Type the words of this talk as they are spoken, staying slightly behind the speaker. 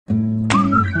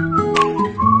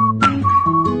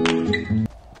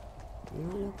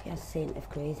Saint of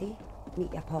crazy.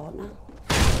 Meet your partner.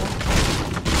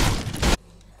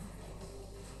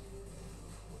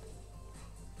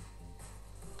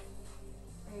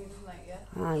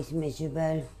 Ah, he's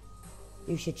miserable.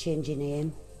 You should change your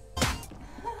name.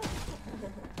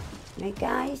 Right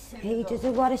guys, he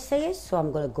doesn't want to see us, so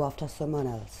I'm going to go after someone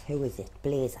else. Who is it?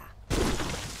 Blazer.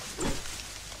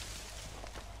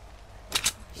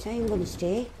 So I'm going to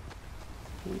stay.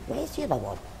 Where's the other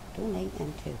one? Don't like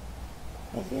them too.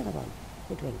 Where's the other one?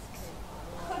 Hoodwinks.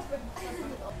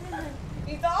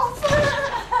 He's off.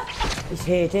 He's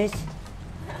haters.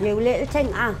 You little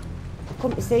tinker. I've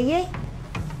come to see you.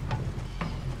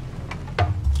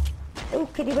 Oh,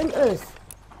 Kitty Winkles.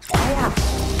 Hiya.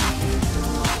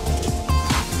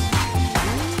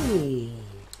 Hey,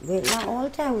 wait that all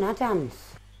down, I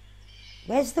dance.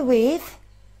 Where's the wave?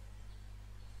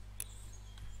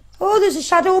 Oh, there's a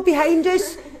shadow behind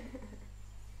us.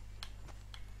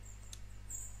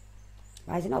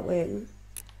 Why is it not working?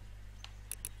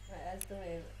 Where's the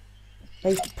wave?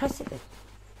 Right, press it.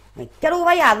 Right, get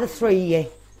over here, the three of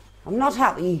you. I'm not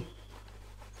happy.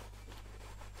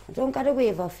 I don't get a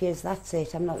wave off yous, that's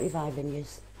it. I'm not reviving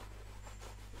yous.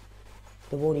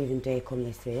 They won't even dare come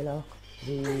this way, look.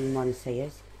 They don't even want to see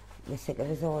us. They're sick of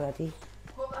us already.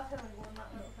 What that thing on that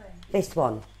little thing? This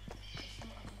one.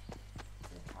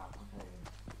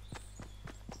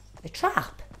 The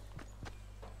trap?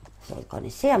 So I was going to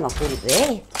say, I'm not going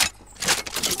there.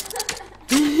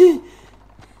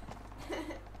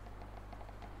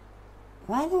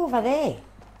 Why are they over there?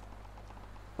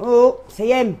 Oh,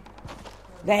 see him.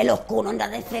 There, look, going under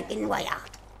the freaking wire.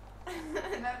 Never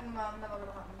going to happen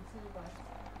to you guys.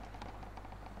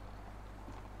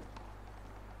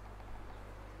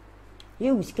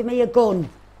 Yous, give me your gun.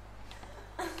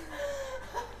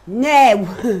 No.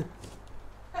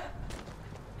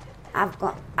 I've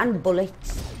got, and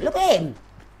bullets. Look at him.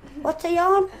 What's he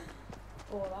on?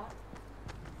 All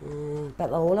that. But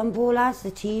they're all on bowlers,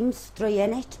 the team's 3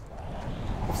 in it.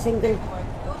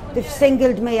 They've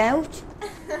singled me out.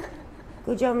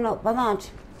 Good job not by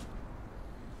that.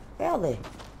 Where are they?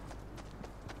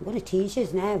 I'm going to tease you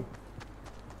now.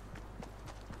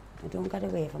 I don't get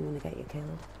away if I'm going to get you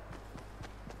killed.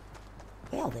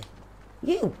 Where are they?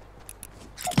 You!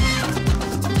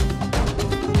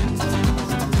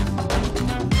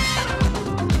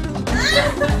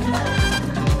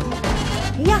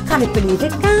 Yeah, I can't believe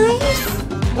it, guys.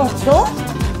 What's up?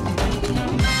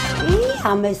 Yeah,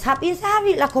 I'm as happy as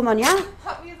Harry. Like, come on, yeah?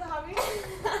 Happy as a happy.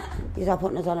 You're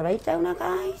putting us on a right down now,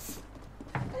 guys.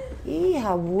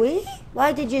 Yeah, we?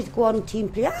 Why did you just go on team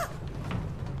player?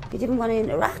 You didn't want to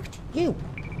interact. You.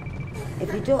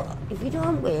 If you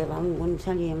don't wave, I'm going to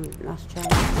tell you last chance.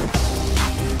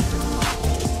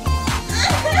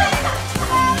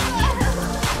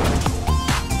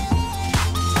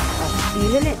 I'm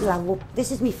feeling it. Like,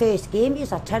 this is my first game.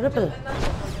 You're terrible.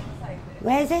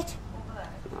 Where is it?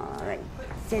 All right.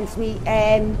 Since me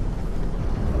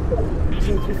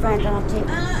friend on our team.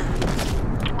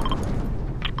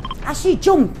 Actually,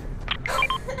 jump.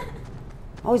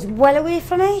 I was well away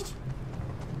from it.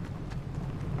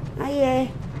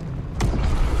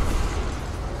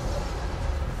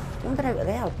 Don't get out of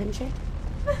there, I'll pinch it.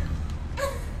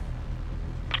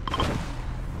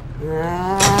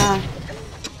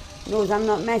 Knows I'm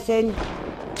not messing.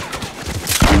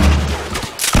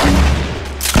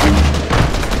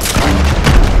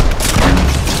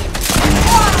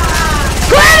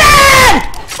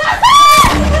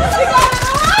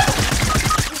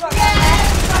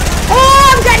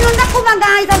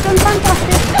 Guys, I've done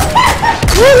fantastic.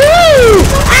 Woohoo!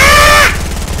 Ah!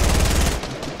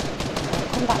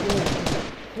 Come back here.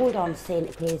 Hold on, saying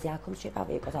it crazy. I'll come straight back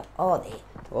here because see,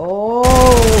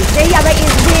 I bet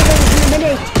he's waving in a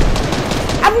minute.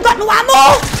 I haven't got no ammo.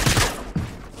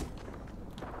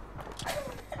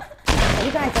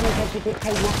 You guys are going to get a bit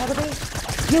paid off out of it.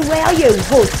 You, where are you?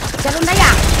 Hood. Get on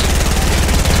there.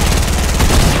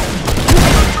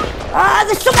 Ah,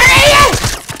 there's someone here!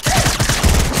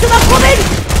 Someone coming!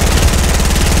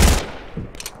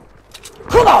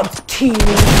 Come on, team!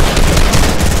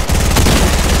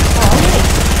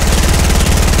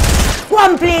 Go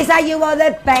on, Blazer, you are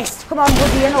the best. Come on,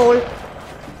 Woody and all.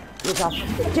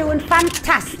 You're doing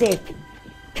fantastic.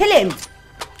 Kill him.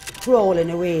 Crawling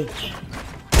away.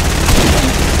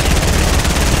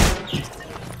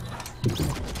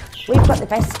 We've got the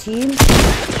best team.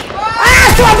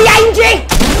 Ah, someone behind you!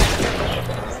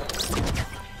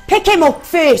 Pick him up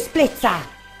first, Blitzer.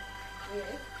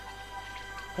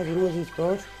 Because he knows he's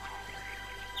good.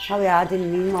 Sorry, I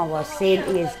didn't mean what I was saying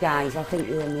to you guys. I think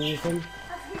you're amazing.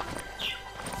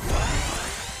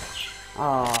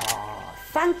 Oh,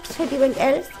 Thanks,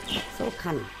 Hoodiewinkles. So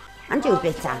canny. And you,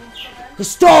 Bitter. The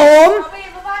storm! Bobby,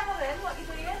 bye for then. What are you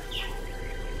doing?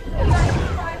 Are you ready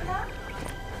to buy that?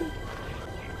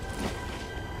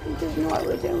 He doesn't know what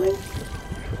we're doing.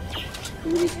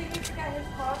 You need to get his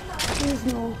card now. Please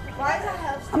no. Why is that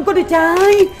health? I'm gonna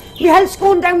die. My health's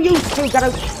going down, you two.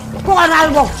 Gotta go on,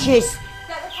 I'll watch this.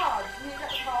 Get the card. You need to get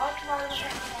the card. Why don't I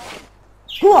get the card?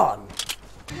 Go on.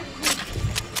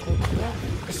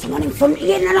 There's someone in front of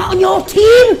you and they're not on your team.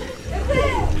 Is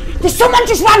it? There's someone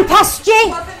just ran past you.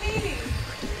 Was it Mimi?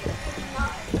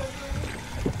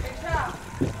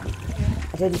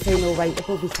 I didn't see no right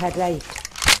above his head, right?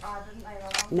 I didn't know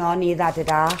that. No, neither did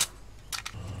I.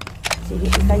 See if you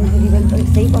can find who he went to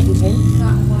see, wasn't he?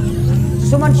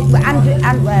 Someone should, well.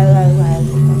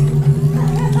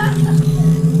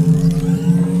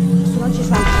 Someone just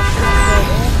ran past you.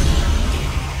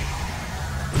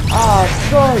 Oh,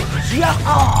 good job.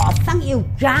 Oh, thank you,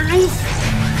 guys.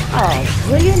 Oh,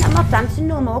 brilliant. I'm not dancing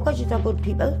no more because you're good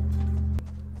people.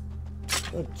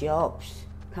 Good jobs.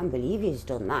 Can't believe he's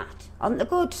done that. Aren't they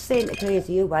good saying to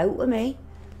crazy you out with me?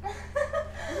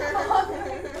 Aren't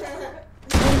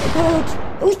they good?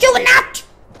 Who's doing that?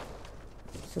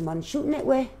 Someone shooting it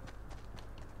with?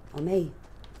 Or me?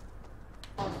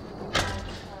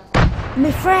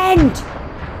 My friend!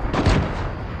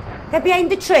 Get behind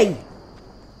the tree.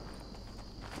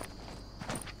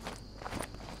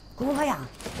 Go over here.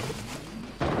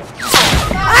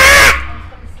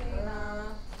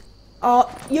 Oh,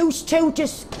 you two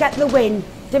just get the win.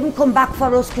 Didn't come back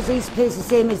for us because he's plays the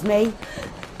same as me.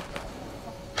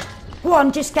 Go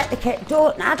on, just get the kit.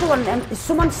 I don't want them. There's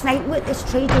someone sniping with this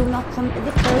tree. Do not come to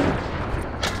the tree.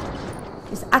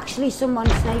 There's actually someone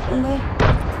sniping me.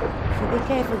 So be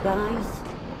careful, guys.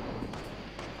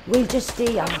 We'll just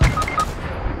stay here. Oh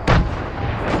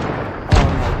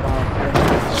my God.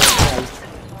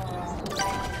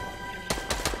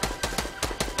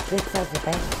 This is the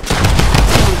best.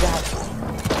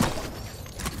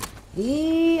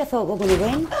 Yeah, I thought we were going to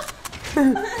win.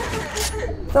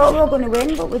 Thought we were going to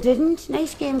win, but we didn't.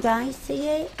 Nice game, guys. See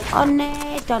you on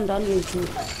Don YouTube.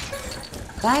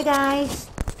 Bye, guys.